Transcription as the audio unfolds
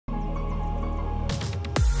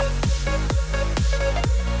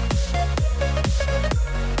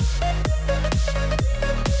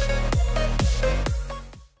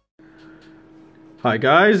Hi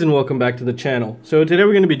guys, and welcome back to the channel. So today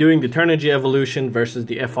we're going to be doing the Turnigy Evolution versus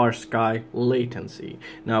the FrSky Latency.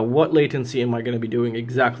 Now what latency am I going to be doing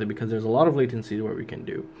exactly, because there's a lot of latency where we can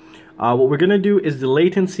do. What we're going to do is the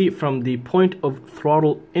latency from the point of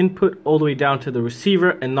throttle input all the way down to the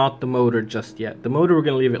receiver, and not the motor just yet. The motor we're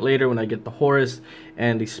going to leave it later when I get the Horus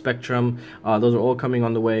and the Spectrum. Those are all coming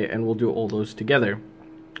on the way, and we'll do all those together.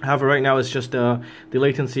 However, right now it's just the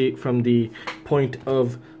latency from the point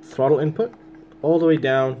of throttle input all the way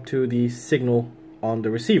down to the signal on the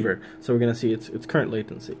receiver. So we're going to see its current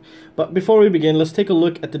latency. But before we begin, let's take a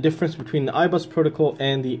look at the difference between the iBus protocol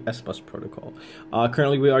and the SBus protocol.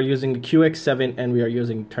 Currently we are using the Q7 and we are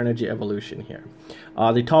using Turnigy Evolution here.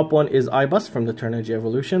 The top one is iBus from the Turnigy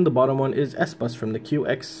Evolution, the bottom one is SBus from the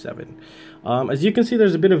Q7. As you can see,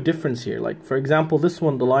 there's a bit of difference here. Like for example, this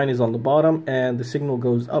one, the line is on the bottom and the signal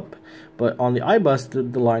goes up, but on the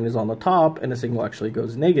iBus the line is on the top and the signal actually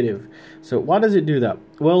goes negative. So why does it do that?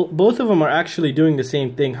 Well, both of them are actually doing the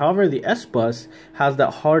same thing. However, the SBus has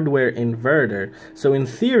that hardware inverter. So in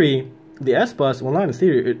theory, the SBus, well, not in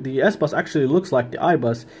theory, the SBus actually looks like the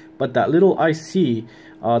iBus, but that little IC,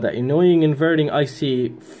 that annoying inverting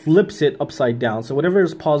IC, flips it upside down. So whatever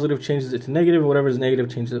is positive changes it to negative, whatever is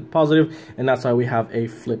negative changes it to positive, and that's why we have a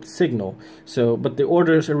flipped signal. So, but the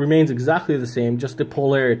order remains exactly the same, just the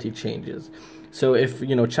polarity changes. So if,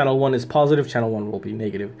 you know, channel 1 is positive, channel 1 will be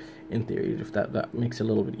negative in theory, if that makes it a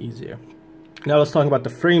little bit easier. Now let's talk about the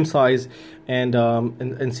frame size and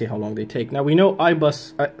see how long they take. Now we know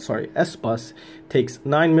SBus takes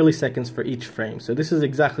 9 milliseconds for each frame. So this is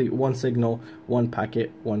exactly one signal, one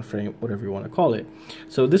packet, one frame, whatever you want to call it.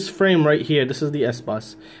 So this frame right here, this is the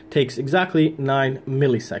SBus, takes exactly 9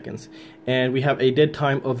 milliseconds. And we have a dead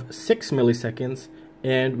time of 6 milliseconds.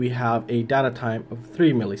 And we have a data time of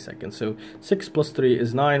 3 milliseconds. So 6 plus 3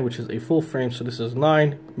 is 9, which is a full frame. So this is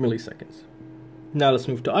 9 milliseconds. Now let's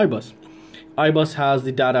move to iBus. iBus has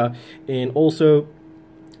the data in also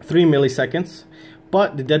 3 milliseconds,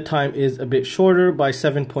 but the dead time is a bit shorter by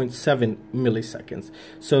 7.7 milliseconds.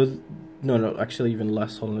 So, no, actually even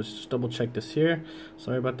less. Hold on, let's just double check this here.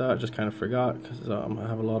 Sorry about that, I just kind of forgot because I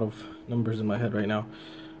have a lot of numbers in my head right now.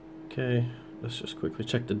 Okay, let's just quickly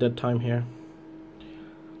check the dead time here.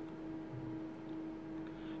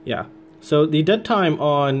 Yeah, so the dead time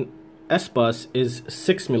on SBus is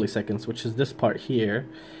 6 milliseconds, which is this part here.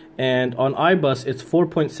 And on iBus, it's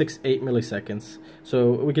 4.68 milliseconds.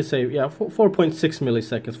 So we could say, yeah, 4.6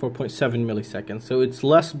 milliseconds, 4.7 milliseconds. So it's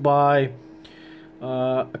less by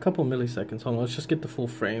a couple milliseconds. Hold on, let's just get the full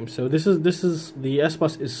frame. So this is the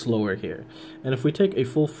SBus is slower here. And if we take a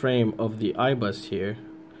full frame of the iBus here,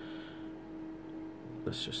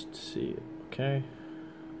 let's just see it, okay.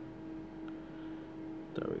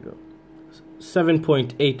 There we go.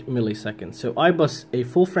 7.8 milliseconds. So iBus, a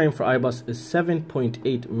full frame for iBus is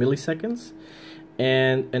 7.8 milliseconds,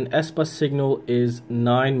 and an SBus signal is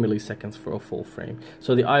 9 milliseconds for a full frame.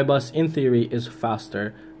 So the iBus in theory is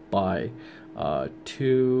faster by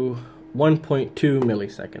 1.2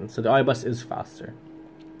 milliseconds. So the iBus is faster.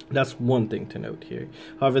 That's one thing to note here.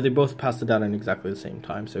 However, they both pass the data in exactly the same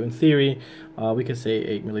time. So in theory, we can say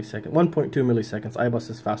 8 milliseconds, 1.2 milliseconds. iBus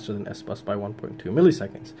is faster than SBus by 1.2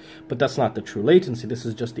 milliseconds. But that's not the true latency. This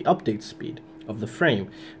is just the update speed of the frame.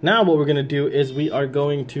 Now what we're going to do is we are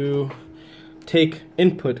going to take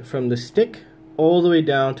input from the stick all the way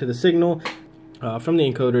down to the signal, from the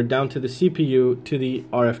encoder down to the CPU to the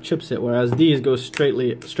RF chipset, whereas these go straight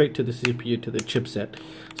to the CPU to the chipset.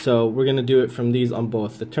 So we're going to do it from these on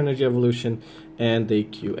both the Turnigy Evolution and the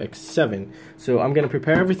QX7. So I'm going to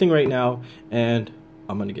prepare everything right now and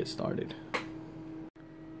I'm going to get started.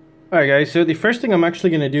 Alright guys, so the first thing I'm actually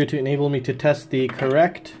going to do to enable me to test the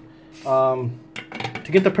correct, to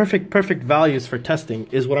get the perfect values for testing,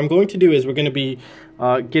 is what I'm going to do is we're going to be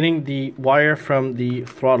getting the wire from the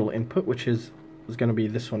throttle input, which is going to be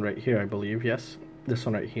this one right here, I believe. Yes, this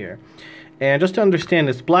one right here. And just to understand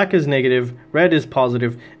this, black is negative, red is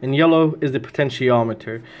positive, and yellow is the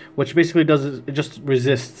potentiometer, which basically does is it just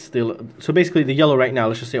resists the. So basically, the yellow right now,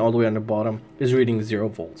 let's just say all the way on the bottom, is reading 0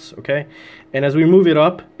 volts. Okay, and as we move it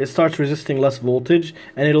up, it starts resisting less voltage,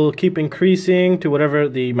 and it'll keep increasing to whatever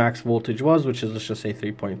the max voltage was, which is, let's just say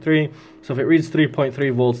 3.3. So if it reads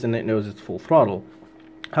 3.3 volts, then it knows it's full throttle.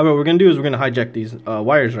 However, what we're going to do is we're going to hijack these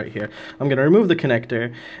wires right here. I'm going to remove the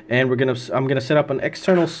connector, and I'm going to set up an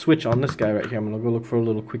external switch on this guy right here. I'm going to go look for a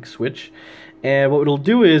little quick switch. And what it'll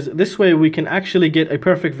do is, this way we can actually get a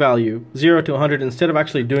perfect value, 0 to 100, instead of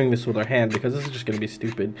actually doing this with our hand, because this is just going to be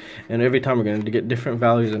stupid. And every time we're going to get different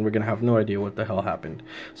values, and we're going to have no idea what the hell happened.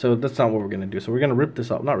 So that's not what we're going to do. So we're going to rip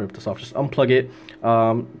this off, not rip this off, just unplug it,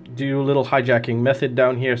 do a little hijacking method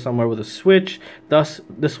down here somewhere with a switch. Thus,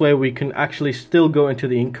 this way we can actually still go into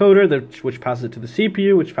the encoder, which passes it to the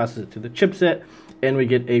CPU, which passes it to the chipset, and we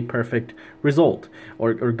get a perfect result,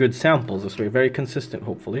 or good samples this way, very consistent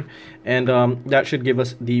hopefully, and that should give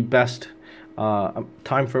us the best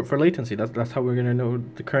time for latency. That's how we're going to know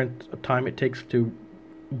the current time it takes to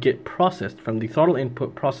get processed from the throttle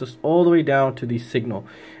input, processed all the way down to the signal,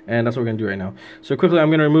 and that's what we're going to do right now. So quickly, I'm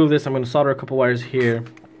going to remove this. I'm going to solder a couple wires here,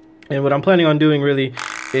 and what I'm planning on doing really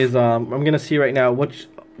is I'm going to see right now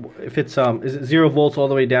if it's is it 0 volts all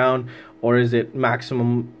the way down, or is it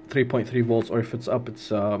maximum 3.3 volts, or if it's up,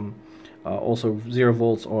 it's also 0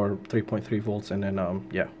 volts or 3.3 volts, and then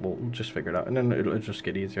yeah, we'll just figure it out, and then it'll just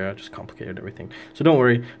get easier. I just complicated everything, so don't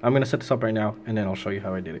worry. I'm gonna set this up right now, and then I'll show you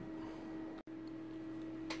how I did it.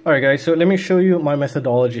 Alright guys, so let me show you my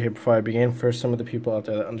methodology here before I begin, for some of the people out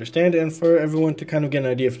there that understand it, and for everyone to kind of get an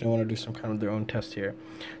idea if they want to do some kind of their own test here.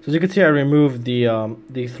 So as you can see, I removed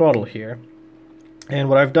the throttle here. And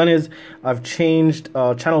what I've done is I've changed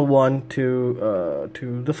channel 1 to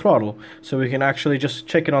the throttle, so we can actually just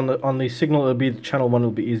check it on the signal. It'll be channel 1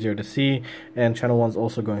 will be easier to see, and channel 1 is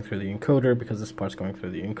also going through the encoder because this part's going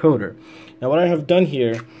through the encoder. Now what I have done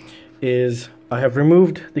here is I have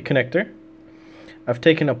removed the connector. I've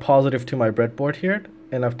taken a positive to my breadboard here,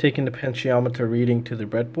 and I've taken the potentiometer reading to the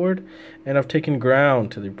breadboard, and I've taken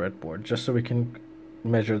ground to the breadboard just so we can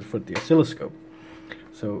measure for the oscilloscope.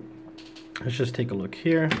 So let's just take a look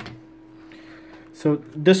here. So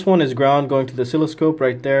this one is ground going to the oscilloscope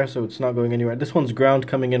right there, so it's not going anywhere. This one's ground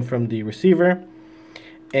coming in from the receiver,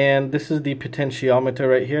 and this is the potentiometer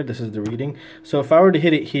right here. This is the reading. So if I were to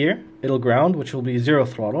hit it here, it'll ground, which will be 0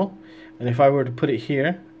 throttle, and if I were to put it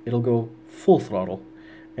here, it'll go full throttle,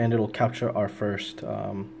 and it'll capture our first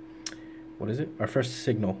our first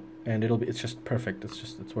signal, and it's just perfect.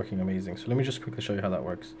 It's working amazing. So let me just quickly show you how that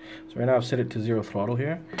works. So right now I've set it to 0 throttle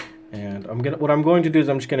here, and what I'm going to do is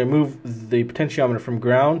I'm just going to move the potentiometer from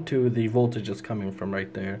ground to the voltage that's coming from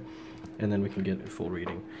right there, and then we can get a full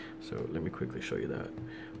reading. So let me quickly show you that.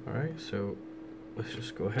 All right, so let's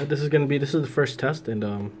just go ahead. This is the first test, and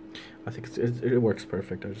I think it works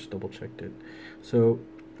perfect. I just double checked it. So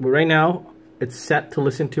right now it's set to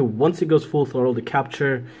listen to, once it goes full throttle, to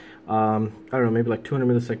capture I don't know, maybe like 200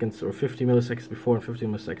 milliseconds or 50 milliseconds before and 50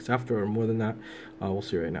 milliseconds after, or more than that. We'll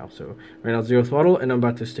see right now. So right now 0 throttle, and I'm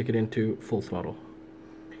about to stick it into full throttle.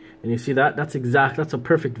 And you see that's a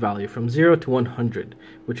perfect value from 0 to 100,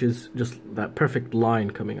 which is just that perfect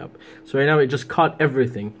line coming up. So right now it just caught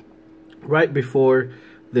everything right before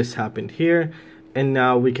this happened here, and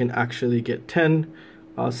now we can actually get 10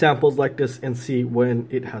 samples like this and see when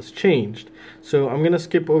it has changed. So I'm gonna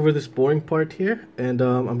skip over this boring part here, and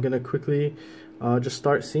I'm gonna quickly just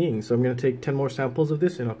start seeing. So I'm gonna take 10 more samples of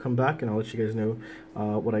this, and I'll come back and I'll let you guys know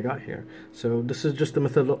what I got here. So this is just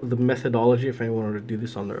the methodology. If anyone wanted to do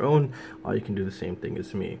this on their own, you can do the same thing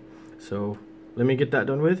as me. So let me get that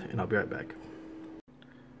done with, and I'll be right back.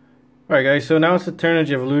 Alright guys, so now it's the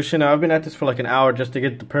Turnigy Evolution. Now, I've been at this for like an hour just to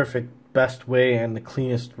get the perfect, best way and the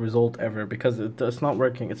cleanest result ever, because it's not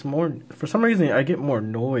working. It's more, for some reason I get more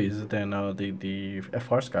noise than the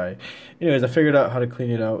FrSky. Anyways, I figured out how to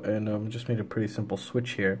clean it out, and just made a pretty simple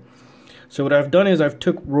switch here. So what I've done is I've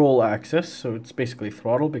took roll axis, so it's basically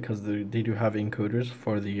throttle, because they do have encoders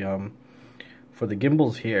for the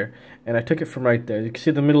gimbals here, and I took it from right there. You can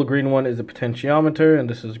see the middle green one is a potentiometer, and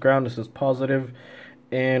this is ground, this is positive.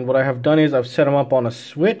 And what I have done is I've set them up on a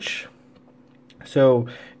switch, so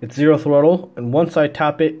it's 0 throttle, and once I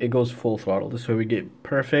tap it, it goes full throttle. This way we get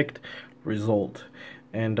perfect result.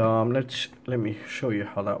 And let me show you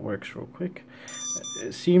how that works real quick.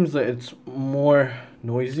 It seems that it's more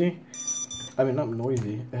noisy. I mean, not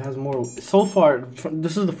noisy. It has more. So far,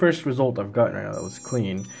 this is the first result I've gotten right now that was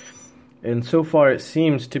clean, and so far it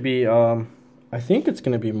seems to be. I think it's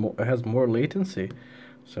going to be more. It has more latency.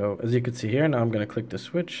 So as you can see here, now I'm going to click the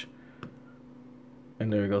switch,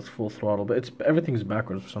 and there it goes, full throttle. But everything's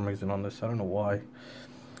backwards for some reason on this. I don't know why.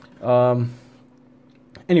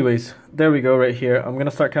 Anyways, there we go right here. I'm going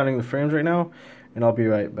to start counting the frames right now, and I'll be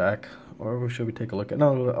right back. Or should we take a look at?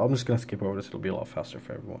 No, I'm just going to skip over this. It'll be a lot faster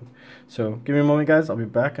for everyone. So give me a moment, guys. I'll be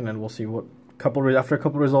back, and then we'll see what after a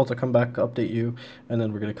couple results, I'll come back, update you, and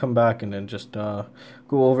then we're going to come back and then just go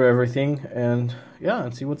over everything, and yeah,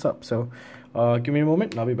 and see what's up. So give me a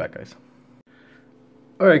moment, and I'll be back, guys.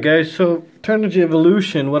 Alright guys, so Turnigy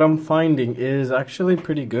Evolution, what I'm finding is actually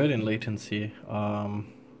pretty good in latency.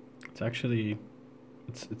 It's actually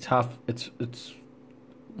it's a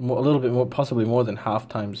little bit more, possibly more than half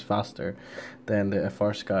times faster than the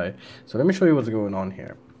FrSky. So let me show you what's going on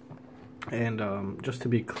here. And just to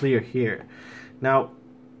be clear here, now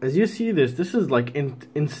as you see this is like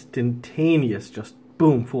instantaneous, just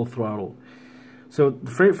boom, full throttle. So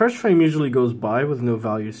the first frame usually goes by with no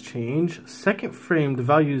values change. Second frame, the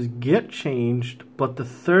values get changed, but the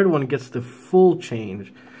third one gets the full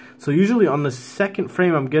change. So usually on the second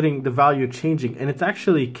frame, I'm getting the value changing, and it's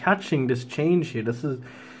actually catching this change here.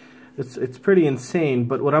 It's pretty insane.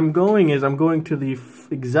 But what I'm going to the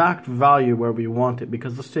exact value where we want it,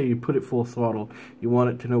 because let's say you put it full throttle, you want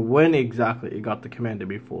it to know when exactly it got the command to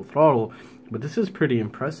be full throttle. But this is pretty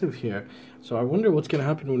impressive here. So I wonder what's going to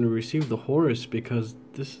happen when we receive the Horus, because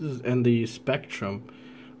this is, and the Spectrum.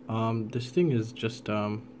 This thing is just,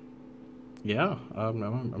 yeah,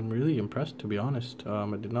 I'm really impressed, to be honest.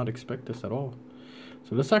 I did not expect this at all.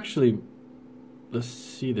 So let's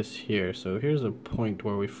see this here. So here's a point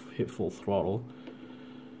where we hit full throttle.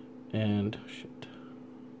 And, shit.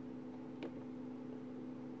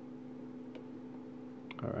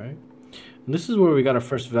 Alright. And this is where we got our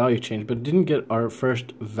first value change, but it didn't get our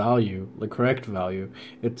first value, the correct value.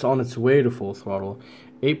 It's on its way to full throttle,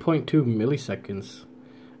 8.2 milliseconds.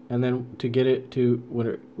 And then to get it to,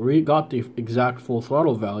 when it got the exact full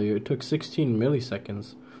throttle value, it took 16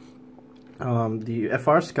 milliseconds. The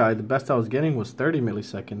FrSky, the best I was getting was 30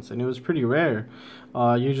 milliseconds, and it was pretty rare.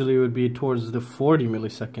 Usually it would be towards the 40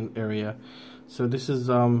 millisecond area. So this is,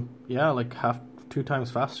 yeah, like two times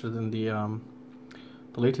faster than the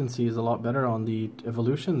latency is a lot better on the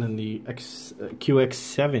Evolution than the Q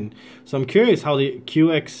X7. So I'm curious how the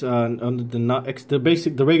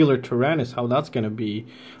the regular Taranis, how that's gonna be.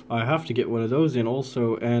 I have to get one of those in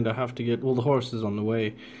also, and I have to get, well, the Horus is on the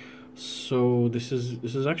way. So this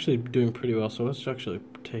is actually doing pretty well. So let's actually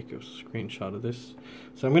take a screenshot of this.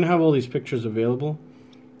 So I'm gonna have all these pictures available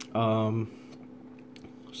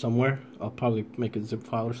somewhere. I'll probably make a zip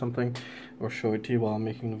file or something, or show it to you while I'm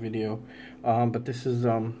making the video. But this is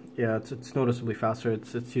yeah, it's noticeably faster.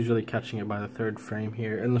 It's usually catching it by the third frame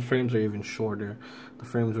here, and the frames are even shorter. The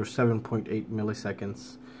frames are 7.8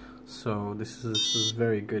 milliseconds. So this is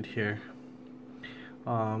very good here.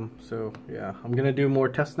 So yeah, I'm gonna do more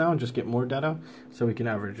tests now and just get more data so we can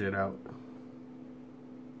average it out.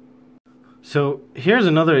 So here's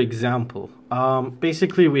another example.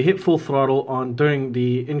 Basically we hit full throttle during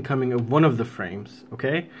the incoming of one of the frames,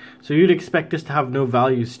 okay? So you'd expect this to have no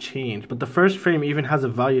values change, but the first frame even has a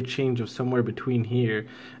value change of somewhere between here.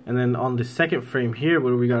 And then on the second frame here,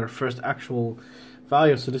 where we got our first actual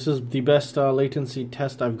value. So this is the best latency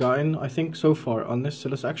test I've gotten, I think, so far on this. So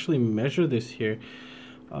let's actually measure this here.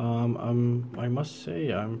 I must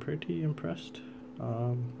say I'm pretty impressed.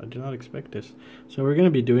 I did not expect this. So we're going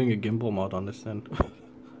to be doing a gimbal mod on this then.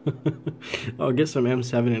 I'll get some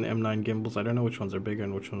M7 and M9 gimbals. I don't know which ones are bigger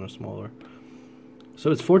and which ones are smaller.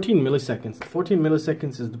 So it's 14 milliseconds. 14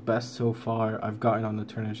 milliseconds is the best so far I've gotten on the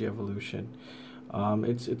Turnigy Evolution.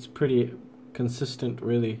 It's pretty consistent,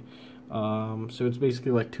 really. So it's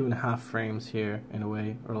basically like 2.5 frames here in a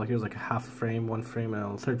way, or like here's like a half frame, 1 frame, and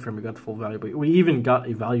on the third frame we got the full value. But we even got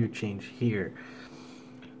a value change here.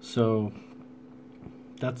 So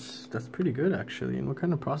that's pretty good actually. And what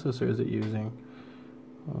kind of processor is it using?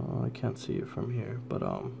 I can't see it from here, but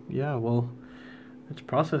yeah, well, it's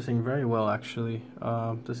processing very well actually.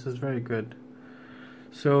 This is very good.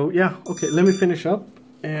 So yeah, okay, let me finish up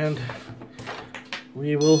and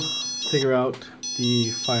we will figure out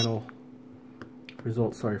the final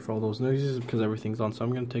results. Sorry for all those noises because everything's on. So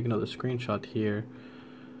I'm going to take another screenshot here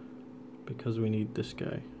because we need this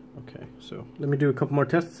guy. Okay, so let me do a couple more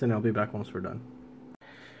tests and I'll be back once we're done.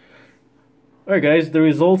 Alright guys, the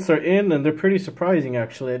results are in and they're pretty surprising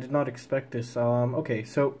actually. I did not expect this. Okay,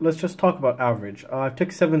 so let's just talk about average. I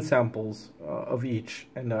took 7 samples of each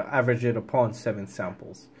and averaged it upon 7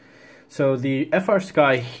 samples. So the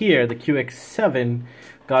FrSky here, the Q X7,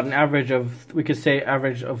 got an average of, we could say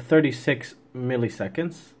average of 36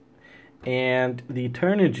 milliseconds. And the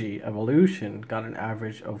Turnigy Evolution got an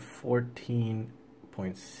average of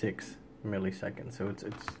 14.6 milliseconds. So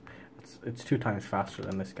it's 2 times faster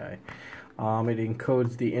than this guy. It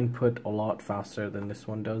encodes the input a lot faster than this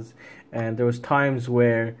one does. And there was times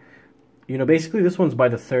where, you know, basically this one's by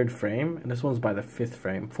the 3rd frame and this one's by the 5th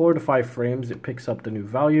frame. 4 to 5 frames it picks up the new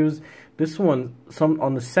values. This one,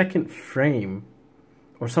 on the 2nd frame,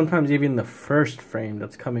 or sometimes even the 1st frame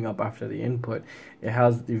that's coming up after the input, it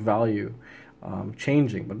has the value.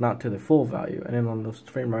 changing, but not to the full value, and then on the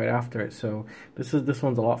frame right after it. So this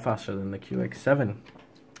one's a lot faster than the QX7.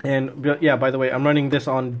 And yeah, by the way, I'm running this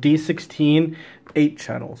on D16 8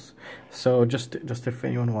 channels. So just if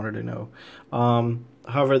anyone wanted to know.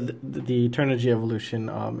 However, the Turnigy Evolution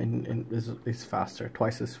is faster,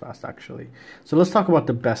 twice as fast actually. So let's talk about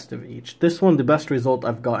the best of each. This one, the best result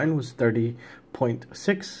I've gotten was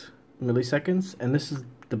 30.6 milliseconds, and this is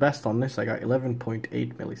the best on this. I got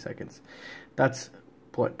 11.8 milliseconds. That's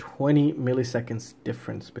what, 20 milliseconds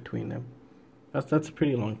difference between them. That's a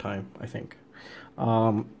pretty long time, I think.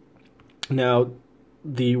 Now,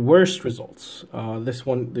 the worst results. This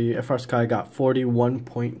one, the FrSky got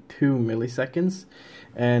 41.2 milliseconds,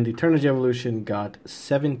 and the Turnigy Evolution got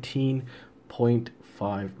 17.5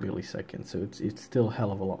 milliseconds. So it's still a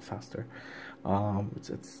hell of a lot faster.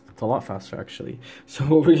 It's a lot faster actually. So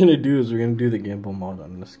what we're gonna do is we're gonna do the gimbal mod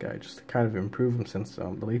on this guy just to kind of improve him, since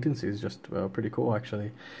the latency is just pretty cool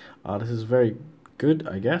actually. This is very good,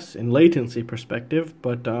 I guess, in latency perspective,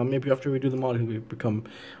 but maybe after we do the mod it will become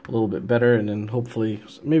a little bit better, and then hopefully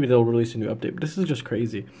maybe they'll release a new update. But this is just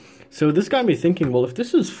crazy. So this got me thinking, well, if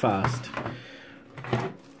this is fast,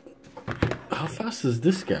 how fast is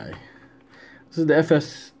this guy? This is the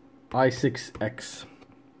FrSky 6X,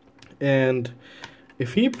 and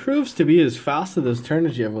if he proves to be as fast as this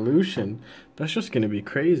Turnigy Evolution, that's just gonna be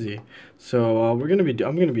crazy. So I'm gonna be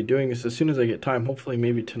doing this as soon as I get time. Hopefully,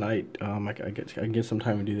 maybe tonight. I can get some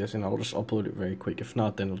time to do this, and I'll just upload it very quick. If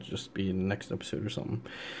not, then it'll just be in the next episode or something.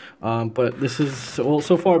 But this is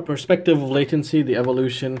so far perspective of latency. The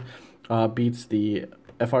Evolution beats the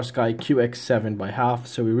FrSky Q7 by half.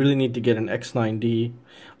 So we really need to get an X9D,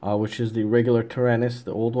 which is the regular Taranis,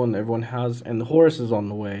 the old one everyone has, and the Horus is on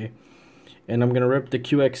the way. And I'm going to rip the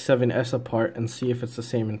QX7S apart and see if it's the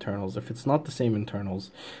same internals. If it's not the same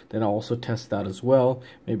internals, then I'll also test that as well.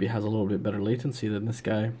 Maybe it has a little bit better latency than this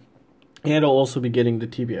guy. And I'll also be getting the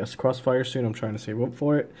TBS Crossfire soon. I'm trying to save up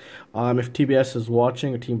for it. If TBS is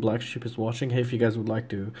watching, or Team Black Sheep is watching, hey, if you guys would like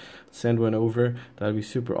to send one over, that'd be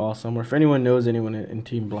super awesome. Or if anyone knows anyone in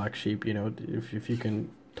Team Black Sheep, you know, if you can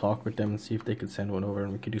talk with them and see if they could send one over,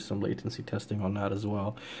 and we could do some latency testing on that as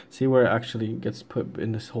well. See where it actually gets put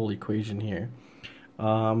in this whole equation here.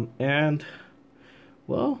 And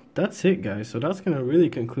well, that's it, guys. So that's gonna really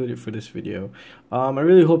conclude it for this video. I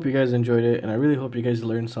really hope you guys enjoyed it, and I really hope you guys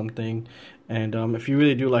learned something. And if you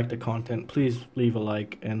really do like the content, please leave a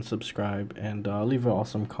like and subscribe, and leave an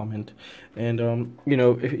awesome comment. And you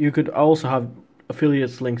know, if you could also have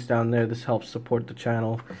affiliates links down there. This helps support the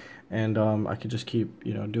channel, and I could just keep,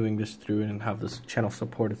 you know, doing this through and have this channel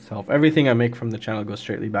support itself. Everything I make from the channel goes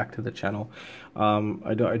straightly back to the channel.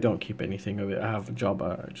 I don't keep anything of it. I have a job.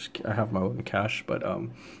 I have my own cash, but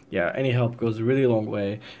yeah, any help goes a really long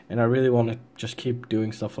way, and I really want to just keep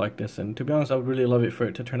doing stuff like this. And to be honest, I would really love it for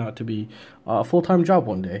it to turn out to be a full-time job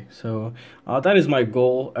one day. So that is my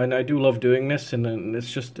goal, and I do love doing this, and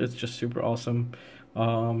it's just super awesome.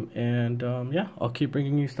 Yeah, I'll keep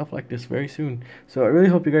bringing you stuff like this very soon. So I really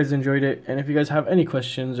hope you guys enjoyed it, and if you guys have any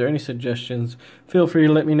questions or any suggestions, feel free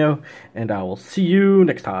to let me know, and I will see you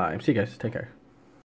next time. See you guys, take care.